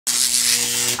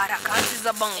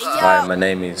Hi, my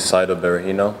name is Saido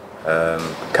Berahino,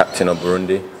 captain of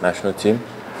Burundi national team.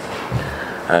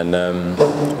 And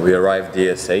we arrived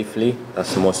here safely.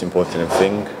 That's the most important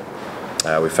thing.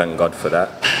 We thank God for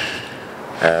that.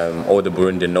 All the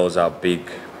Burundi knows how big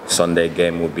Sunday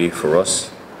game will be for us.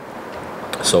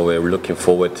 So we're looking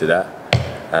forward to that.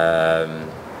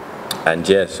 And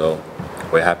yeah, so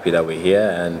we're happy that we're here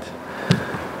and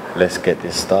let's get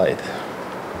this started.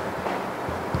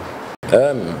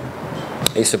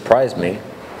 It surprised me.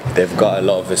 They've got a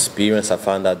lot of experience. I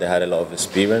found out they had a lot of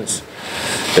experience.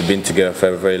 They've been together for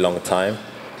a very long time.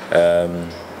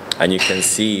 And you can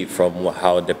see from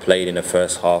how they played in the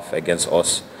first half against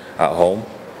us at home.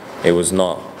 It was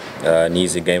not an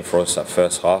easy game for us at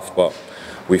first half, but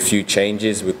with few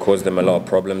changes, we caused them a lot of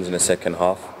problems in the second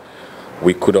half.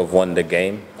 We could have won the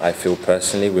game, I feel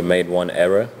personally. We made one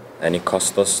error and it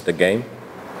cost us the game.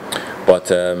 But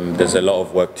there's a lot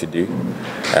of work to do.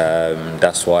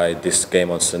 That's why this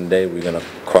game on Sunday, we're going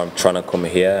to try to come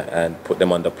here and put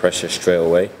them under pressure straight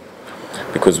away.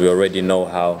 Because we already know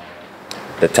how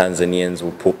the Tanzanians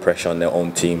will put pressure on their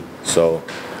own team. So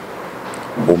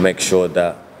we'll make sure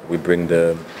that we bring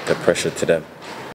the pressure to them.